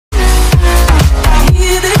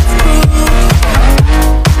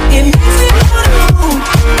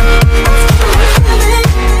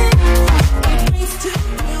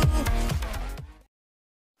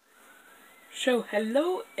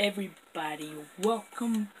Hello everybody,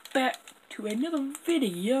 welcome back to another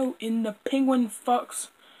video in the Penguin Fox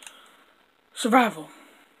Survival.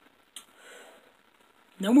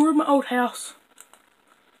 No more of my old house.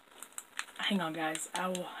 Hang on guys, I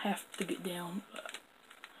will have to get down.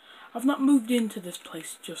 I've not moved into this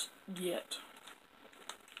place just yet.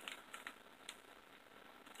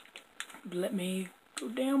 But let me go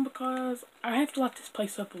down because I have to lock this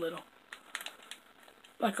place up a little.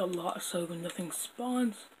 Like a lot, so nothing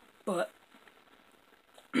spawns, but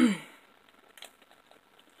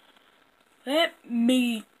let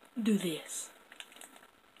me do this.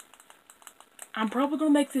 I'm probably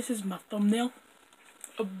gonna make this as my thumbnail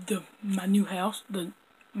of my new house.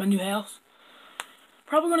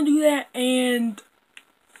 Probably gonna do that, and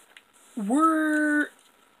we're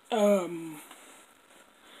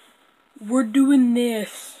doing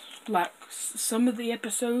this like some of the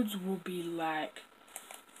episodes will be like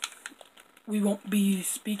we won't be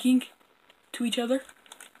speaking to each other.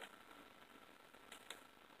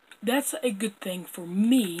 That's a good thing for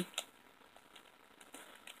me.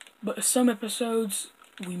 But some episodes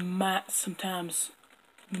we might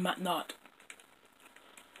not.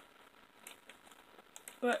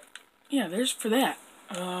 But yeah, there's for that.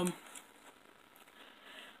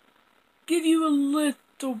 Give you a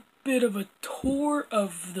little bit of a tour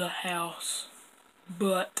of the house,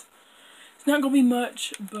 but it's not gonna be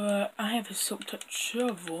much. But I have a silk touch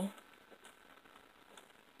shovel.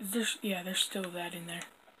 There's still that in there.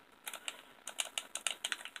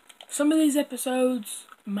 Some of these episodes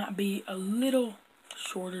might be a little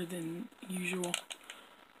shorter than usual,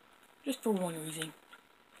 just for one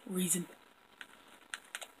reason.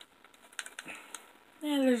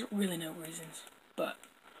 Yeah, there's really no reasons, but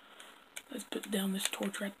let's put down this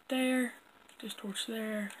torch right there, this torch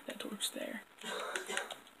there, that torch there.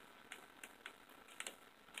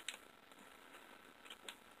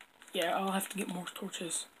 Yeah, I'll have to get more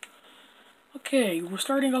torches. Okay, we're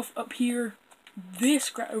starting off up here.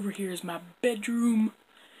 This right over here is my bedroom.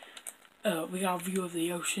 We got a view of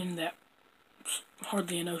the ocean. That's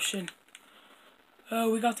hardly an ocean.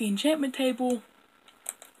 We got the enchantment table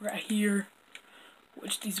right here,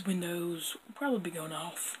 which these windows will probably be going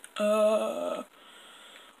off. Little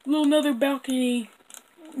another balcony.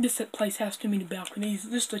 This place has too many balconies.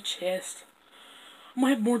 Just a chest. I'm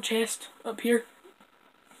gonna have more chests up here.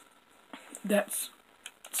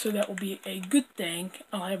 So that will be a good thing.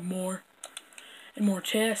 I'll have more and more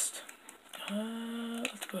chests.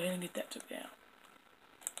 Let's go ahead and get that took down.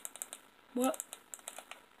 Well,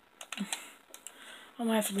 I'm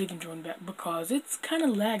gonna have to leave and join back because it's kind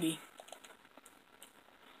of laggy.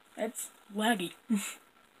 It's laggy.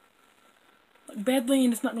 Like badly,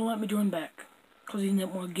 and it's not gonna let me join back because he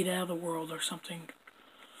didn't want to get out of the world or something.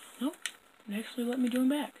 Nope, it actually let me join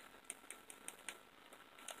back.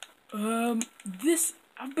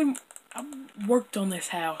 I've worked on this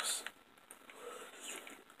house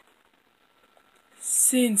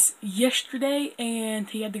since yesterday, and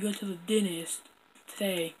he had to go to the dentist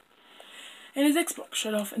today. And his Xbox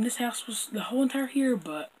shut off, and this house was the whole entire year,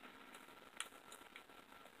 but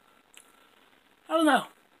I don't know.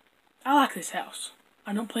 I like this house.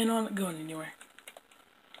 I don't plan on it going anywhere.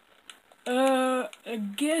 I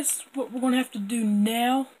guess what we're gonna have to do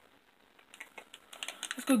now.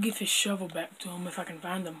 Let's go give his shovel back to him if I can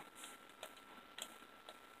find him.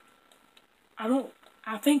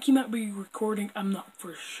 I think he might be recording. I'm not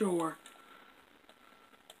for sure.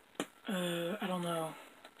 I don't know.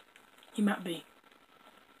 He might be.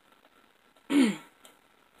 This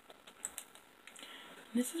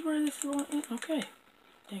is where this is going. Okay.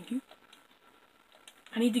 Thank you.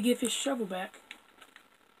 I need to give his shovel back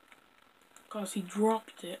because he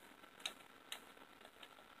dropped it.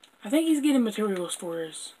 I think he's getting materials for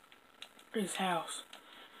his house.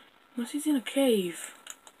 Unless he's in a cave.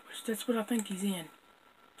 Which that's what I think he's in.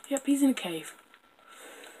 Yep, he's in a cave.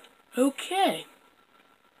 Okay.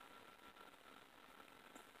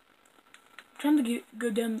 I'm trying to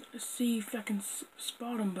go down to see if I can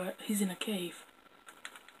spot him, but he's in a cave.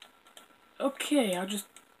 Okay, I'll just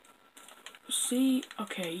see.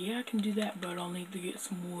 Okay, yeah, I can do that, but I'll need to get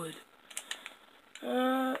some wood.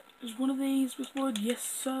 Is one of these with wood? Yes,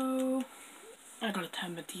 so I gotta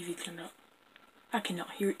time my TV turned up. I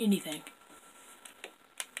cannot hear anything.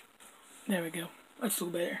 There we go. That's a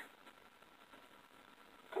little better.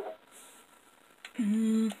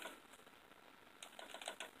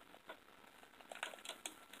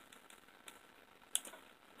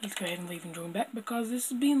 Let's go ahead and leave and join back because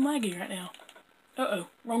this is being laggy right now. Uh-oh,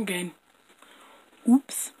 wrong game.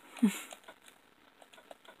 Oops.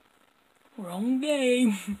 Wrong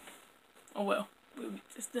game. Oh well, we'll get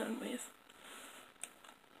this done with.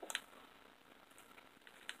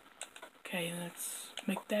 Okay, let's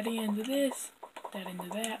make that into this, put that into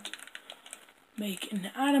that. Make an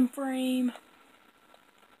item frame.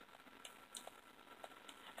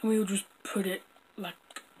 And we'll just put it like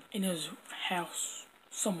in his house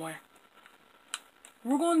somewhere.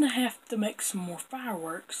 We're going to have to make some more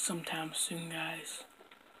fireworks sometime soon, guys.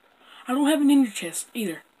 I don't have an ender chest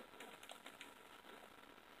either.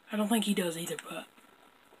 I don't think he does either, but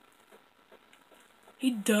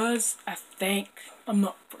he does, I think. I'm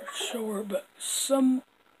not for sure, but somewhere.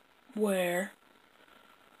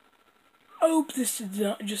 I hope this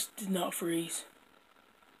just did not freeze.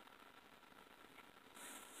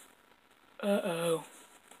 Uh-oh.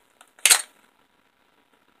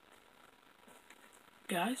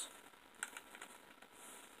 Guys?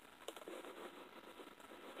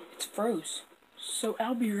 It's froze. So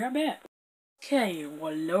I'll be right back. Okay,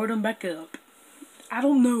 well, load them back up. I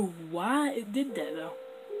don't know why it did that, though.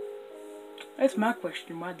 That's my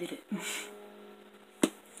question. Why did it?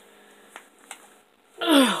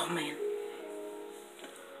 Oh, man.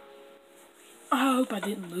 I hope I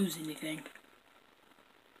didn't lose anything.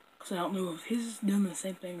 Because I don't know if he's doing the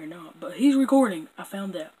same thing or not. But he's recording. I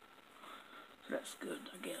found that. So that's good,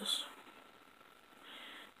 I guess.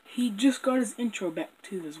 He just got his intro back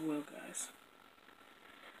too as well, guys.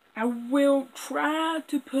 I will try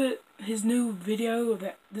to put his new video,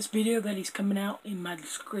 this video that he's coming out, in my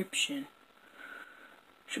description.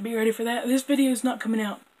 Should be ready for that. This video is not coming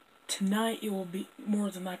out tonight. It will be more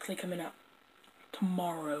than likely coming out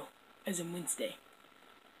tomorrow, as in Wednesday.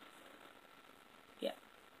 Yeah.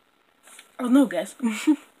 I don't know, guys.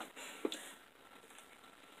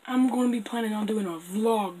 I'm going to be planning on doing a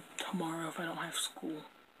vlog tomorrow if I don't have school.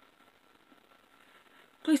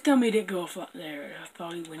 Please tell me he didn't go off there. I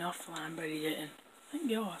thought he went offline, but he didn't. Thank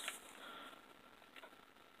God.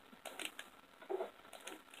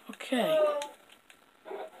 Okay.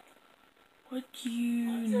 What do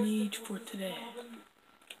you need for today?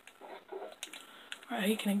 Alright,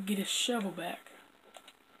 he can get his shovel back.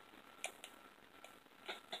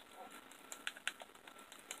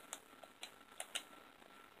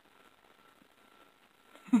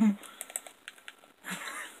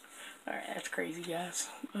 Alright, that's crazy, guys.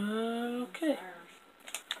 Okay.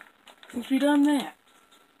 Since we done that,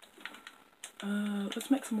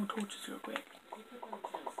 let's make some more torches real quick.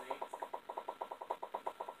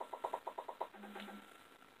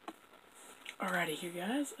 Alrighty here,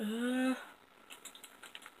 guys.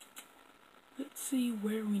 Let's see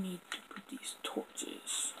where we need to put these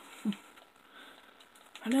torches.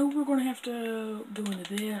 I know we're gonna have to go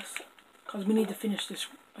into this because we need to finish this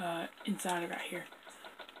inside right here.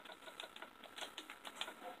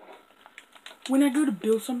 When I go to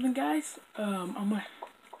build something, guys, I'm gonna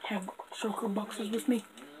have shulker boxes with me.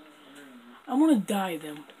 I'm gonna dye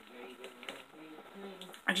them.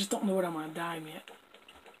 I just don't know what I'm gonna dye them yet.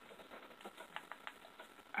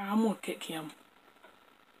 I'm gonna kick him.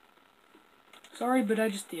 Sorry, but I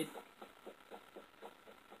just did.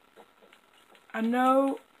 I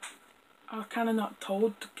know I'm kind of not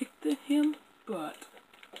told to kick him, but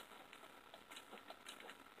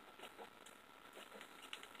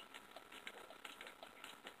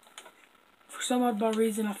for some odd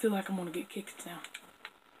reason, I feel like I'm gonna get kicked now.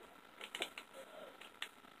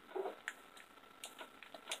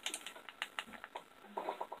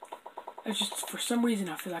 It's just for some reason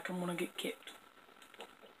I feel like I'm gonna get kicked.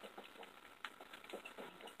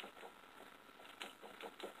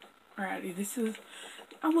 Alrighty, this is.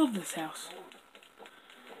 I love this house,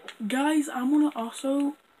 guys. I'm gonna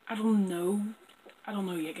also. I don't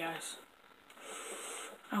know yet, guys.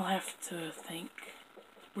 I'll have to think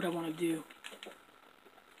what I want to do.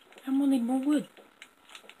 I'm gonna need more wood.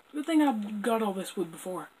 Good thing I got all this wood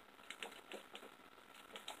before.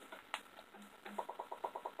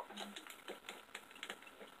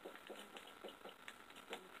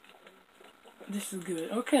 This is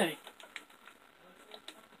good. Okay.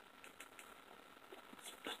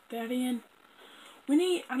 Let's put that in.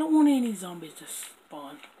 I don't want any zombies to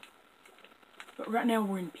spawn. But right now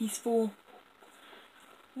we're in peaceful.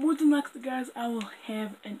 More than likely, guys, I will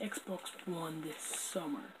have an Xbox One this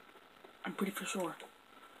summer. I'm pretty for sure.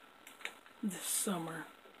 This summer.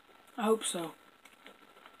 I hope so.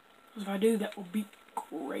 Because if I do, that will be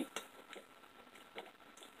great.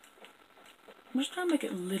 I'm just trying to make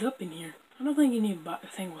it lit up in here. I don't think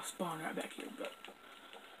anything will spawn right back here, but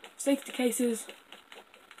safety cases.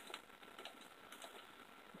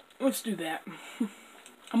 Let's do that.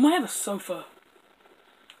 I'm gonna have a sofa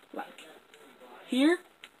like here,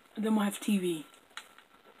 and then we'll have TV.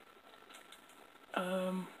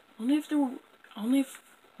 Only if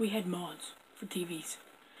we had mods for TVs.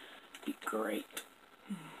 It'd be great.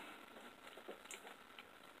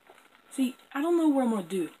 See, I don't know what I'm going to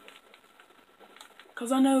do.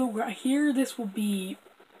 Because I know right here, this will be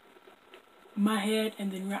my head,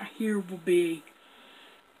 and then right here will be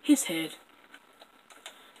his head.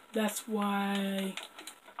 That's why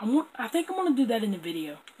I think I'm going to do that in the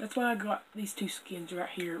video. That's why I got these two skins right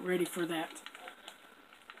here ready for that.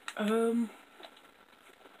 Let's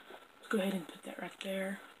go ahead and put that right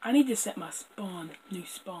there. I need to set my new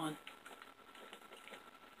spawn.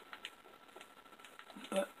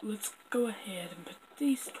 But let's go ahead and put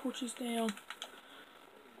these torches down.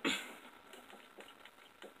 Let's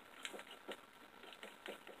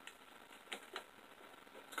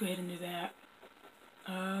go ahead and do that.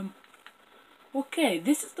 Okay,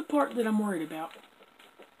 this is the part that I'm worried about.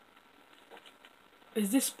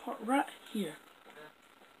 Is this part right here.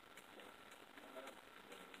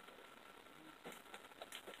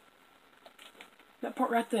 That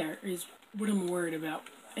part right there is what I'm worried about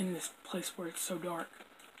in this place where it's so dark.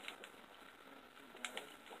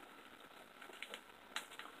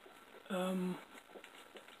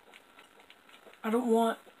 I don't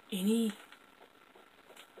want any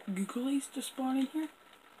googlies to spawn in here.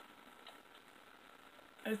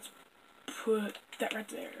 Let's put that right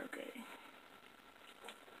there, okay.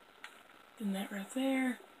 Then that right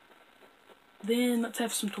there. Then let's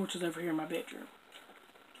have some torches over here in my bedroom.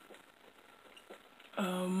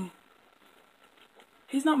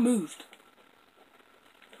 He's not moved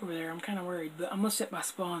over there. I'm kind of worried, but I'm gonna set my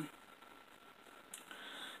spawn.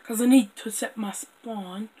 Because I need to set my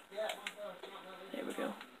spawn. There we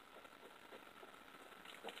go.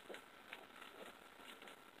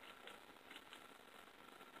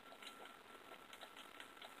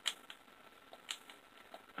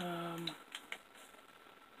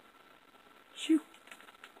 Shoo.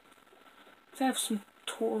 Let's have some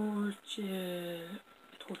torches.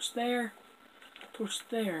 Torch there. Torch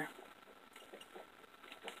there.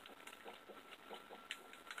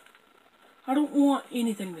 I don't want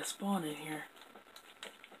anything to spawn in here.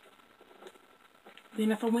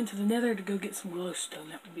 Then if I went to the nether to go get some glowstone,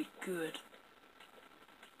 that would be good.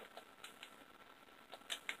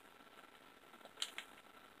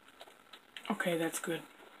 Okay, that's good.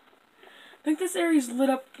 I think this area's lit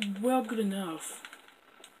up well good enough.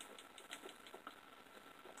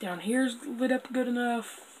 Down here's lit up good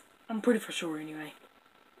enough. I'm pretty for sure anyway.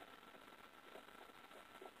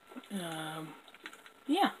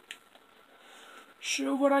 Yeah.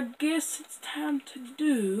 So what I guess it's time to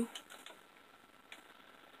do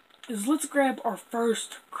is let's grab our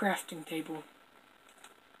first crafting table.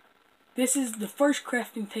 This is the first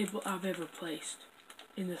crafting table I've ever placed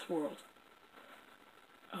in this world.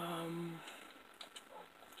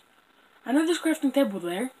 I know there's crafting table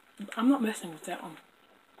there. I'm not messing with that one.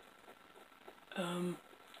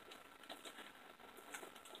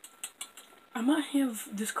 I might have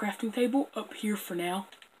this crafting table up here for now.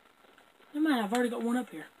 I might have already got one up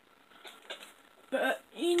here. But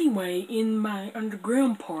anyway, in my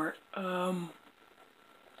underground part, I'm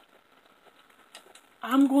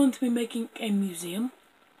going to be making a museum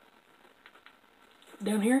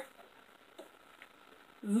down here.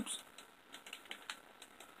 Oops.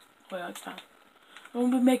 Well, it's fine. I'm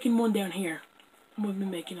going to be making one down here. I'm going to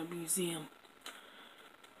be making a museum.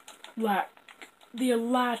 Like the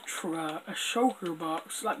elytra, a shulker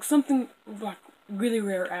box, like something like really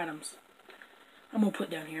rare items. I'm going to put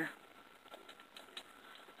down here.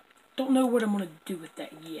 Don't know what I'm going to do with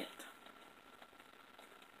that yet.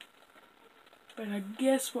 But I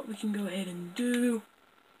guess what we can go ahead and do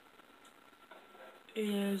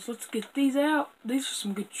is let's get these out. These are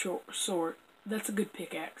some good sword. That's a good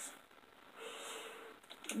pickaxe.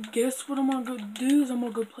 Guess what I'm going to go do is I'm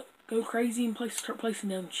going to go crazy and start placing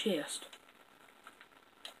down chest.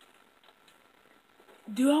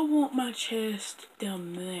 Do I want my chest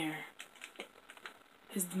down there?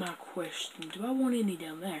 Is my question. Do I want any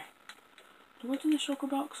down there? What's in the shulker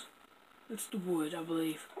box? It's the wood, I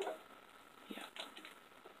believe.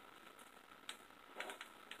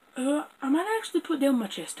 Yeah. I might actually put down my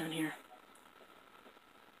chest down here.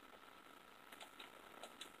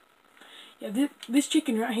 Yeah, this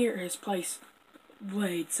chicken right here has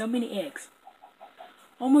laid so many eggs.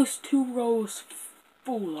 Almost 2 rows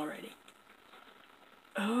full already.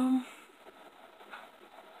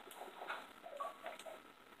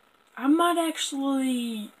 I might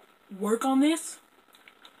actually work on this.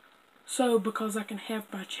 So, because I can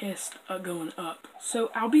have my chest going up. So,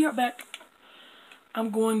 I'll be right back. I'm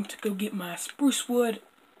going to go get my spruce wood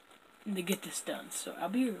to get this done. So, I'll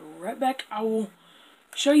be right back. I will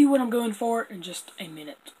show you what I'm going for in just a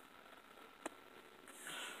minute.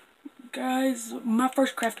 Guys, my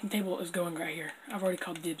first crafting table is going right here. I've already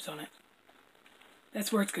called dibs on it.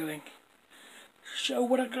 That's where it's going. So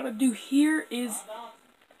what I gotta do here is,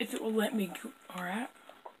 if it will let me go, alright.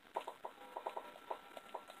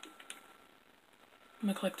 I'm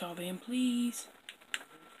gonna collect all them, please.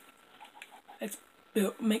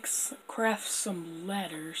 Let's craft some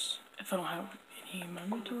ladders. If I don't have any in my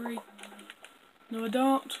inventory. No, I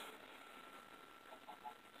don't.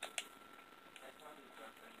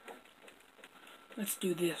 Let's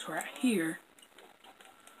do this right here.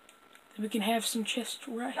 Then we can have some chests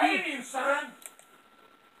right here. Hey, son!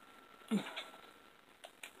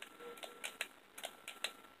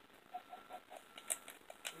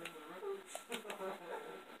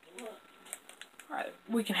 Alright,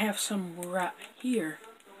 we can have some right here.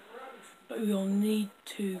 But we'll need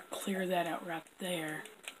to clear that out right there.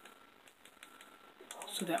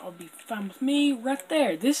 So that will be fine with me right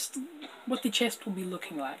there. This is what the chest will be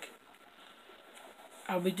looking like.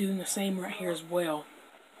 I'll be doing the same right here as well.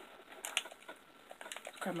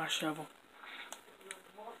 Grab my shovel.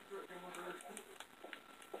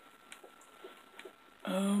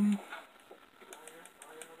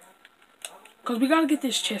 Because we gotta get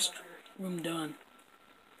this chest room done.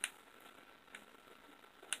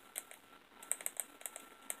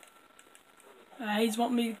 He's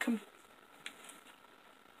wanting me to come.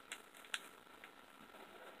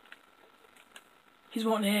 He's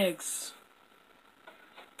wanting eggs.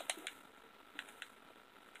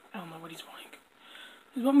 I don't know what he's wanting.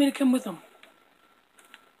 He's wanting me to come with him.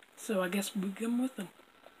 So I guess we come with him.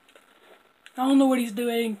 I don't know what he's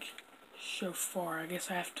doing so far. I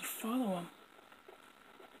guess I have to follow him.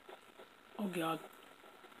 Oh God.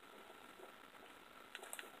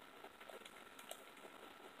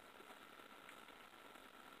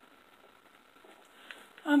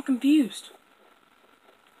 I'm confused.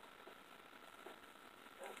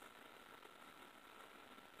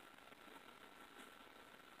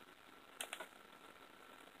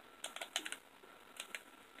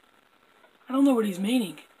 I don't know what he's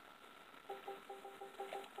meaning.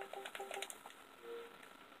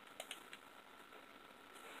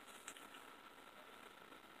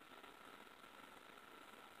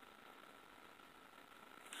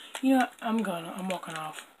 You know what? I'm walking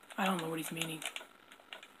off. I don't know what he's meaning.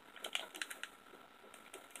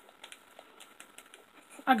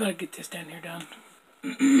 I gotta get this down here done.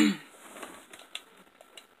 I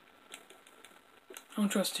don't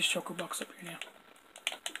trust this shulker box up here now.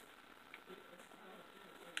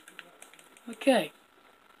 Okay.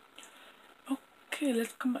 Okay,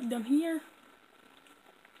 let's come back down here.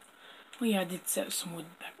 Oh yeah, I did set some wood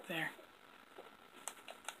back there.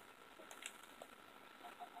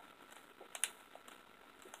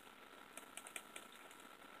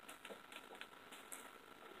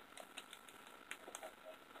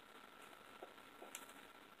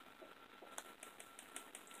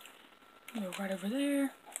 Go right over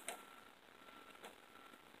there.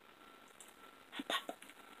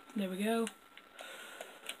 There we go.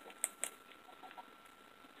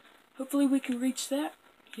 Hopefully we can reach that.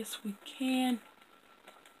 Yes, we can.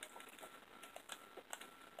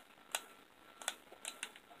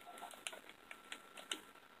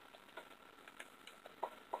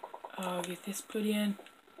 I'll get this put in.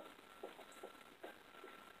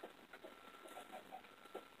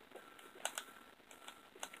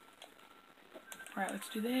 Alright, let's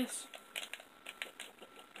do this.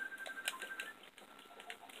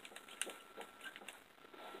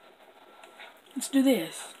 Let's do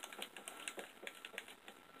this.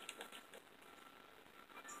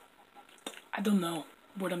 I don't know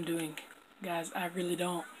what I'm doing, guys. I really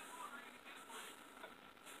don't.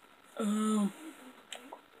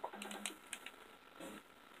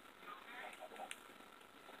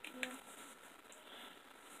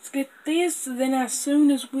 Let's get this. Then as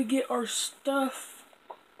soon as we get our stuff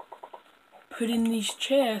put in these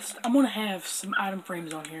chests, I'm gonna have some item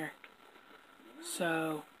frames on here.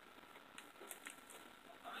 So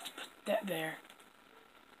let's put that there.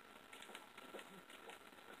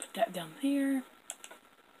 Put that down here.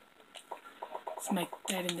 Let's make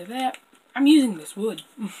that into that. I'm using this wood.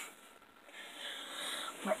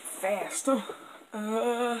 Like fast.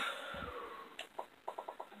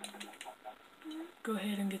 Go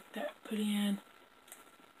ahead and get that put in.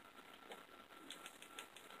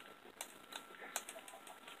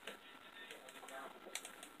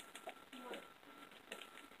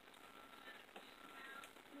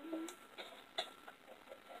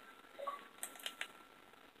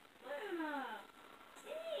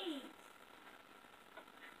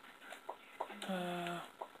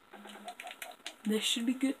 This should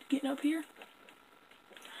be good getting up here.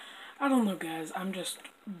 I don't know, guys. I'm just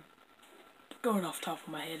going off the top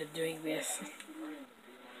of my head of doing this.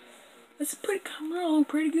 It's pretty coming along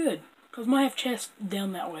pretty good. Because I might have chests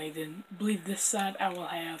down that way, then I believe this side I will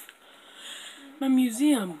have my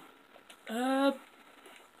museum. Trying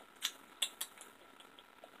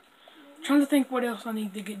to think what else I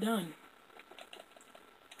need to get done.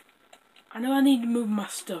 I know I need to move my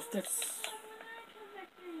stuff. That's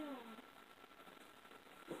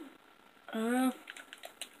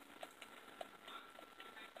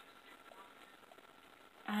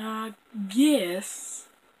I guess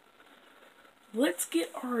let's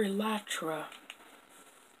get our elytra.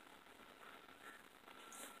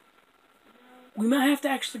 We might have to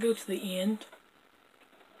actually go to the end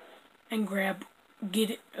and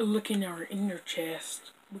get a look in our inner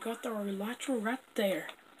chest. We got our elytra right there.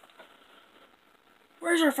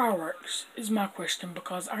 Where's our fireworks is my question,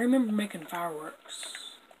 because I remember making fireworks.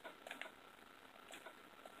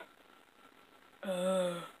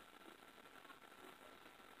 I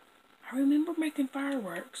remember making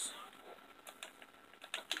fireworks.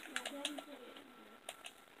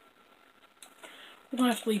 We're gonna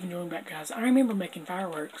have to leave and join back, guys. I remember making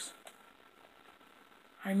fireworks.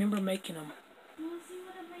 I remember making them.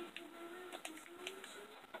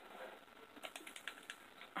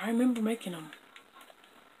 I remember making them.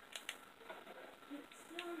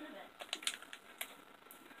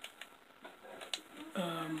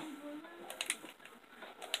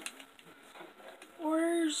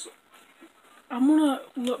 I'm gonna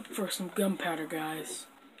look for some gunpowder, guys.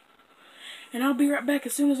 And I'll be right back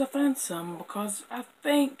as soon as I find some, because I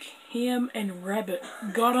think him and Rabbit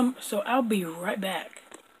got them, so I'll be right back.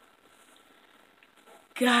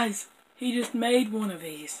 Guys, he just made one of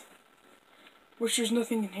these, which there's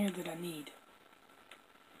nothing in here that I need.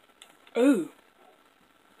 Oh,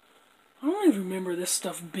 I don't even remember this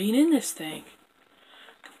stuff being in this thing.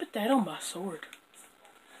 I can put that on my sword.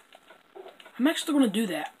 I'm actually going to do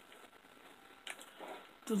that.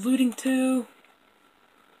 The Looting 2.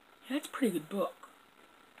 Yeah, that's a pretty good book.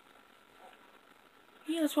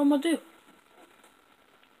 Yeah, that's what I'm going to do.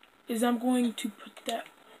 Is I'm going to put that...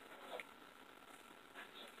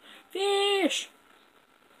 Fish!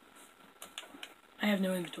 I have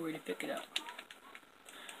no inventory to pick it up.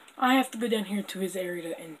 I have to go down here to his area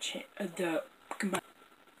to enchant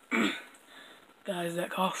guys,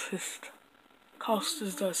 that costs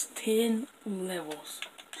us 10 levels.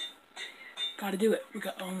 Gotta do it. We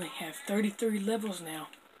only have 33 levels now.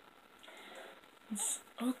 It's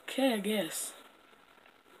okay, I guess.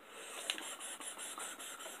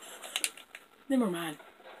 Never mind.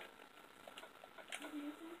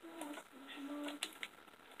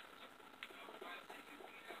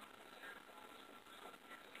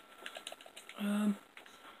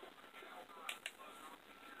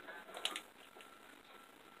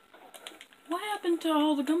 What happened to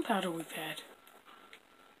all the gunpowder we've had?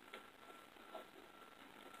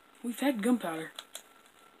 We've had gunpowder.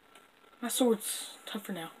 My sword's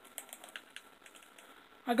tougher now.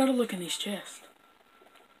 I gotta look in these chests.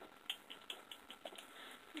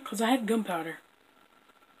 Because I had gunpowder.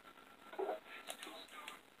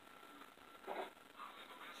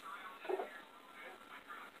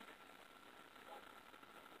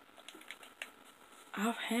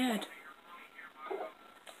 I've had...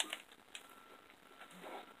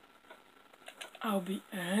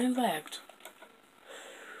 I lagged.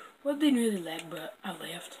 Well, it didn't really lag, but I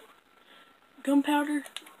left. Gunpowder.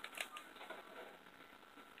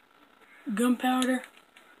 Gunpowder.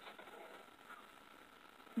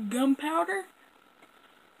 Gunpowder.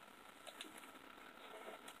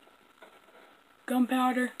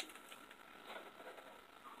 Gunpowder.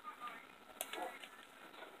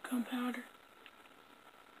 Gunpowder.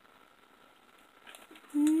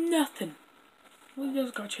 Nothing. We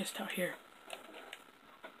just got chest out here.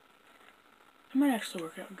 It might actually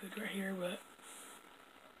work out good right here, but...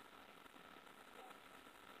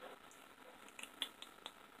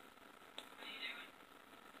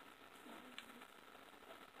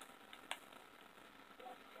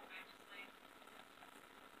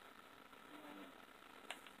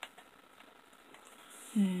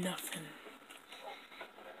 Nothing.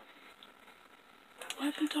 What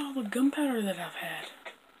happened to all the gunpowder that I've had?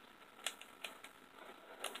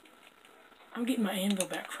 I'm getting my anvil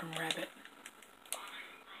back from Rabbit.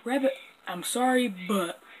 Rabbit, I'm sorry,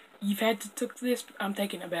 but you've had to took this. I'm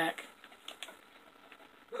taking it back.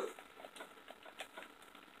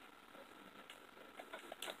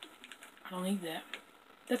 I don't need that.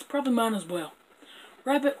 That's probably mine as well.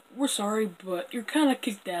 Rabbit, we're sorry, but you're kind of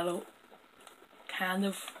kicked out. Kind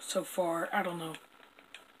of, so far. I don't know.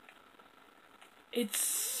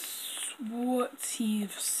 It's what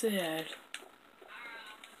he's said.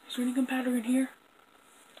 Is there any gunpowder in here?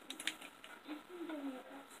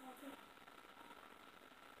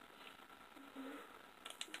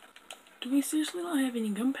 Do we seriously not have any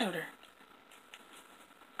gunpowder?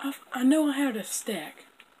 I know I had a stack.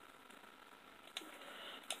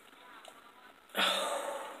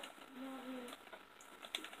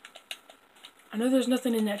 I know there's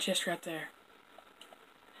nothing in that chest right there.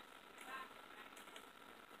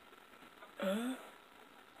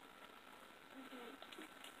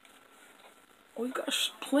 We've got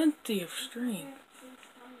plenty of string.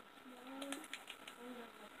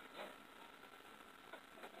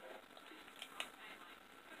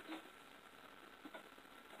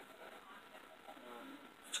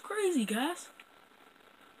 It's crazy, guys.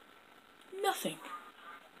 Nothing.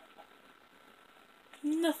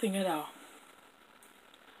 Nothing at all.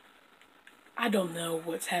 I don't know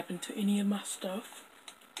what's happened to any of my stuff.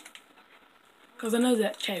 Because I know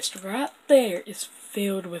that chest right there is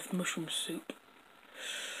filled with mushroom soup.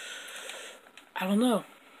 I don't know.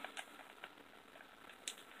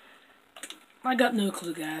 I got no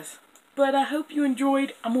clue, guys. But I hope you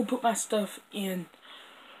enjoyed. I'm going to put my stuff in.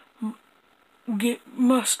 Get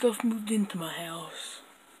my stuff moved into my house.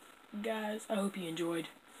 Guys, I hope you enjoyed.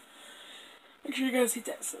 Make sure you guys hit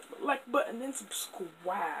that like button and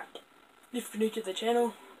subscribe if you're new to the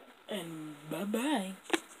channel. And bye-bye.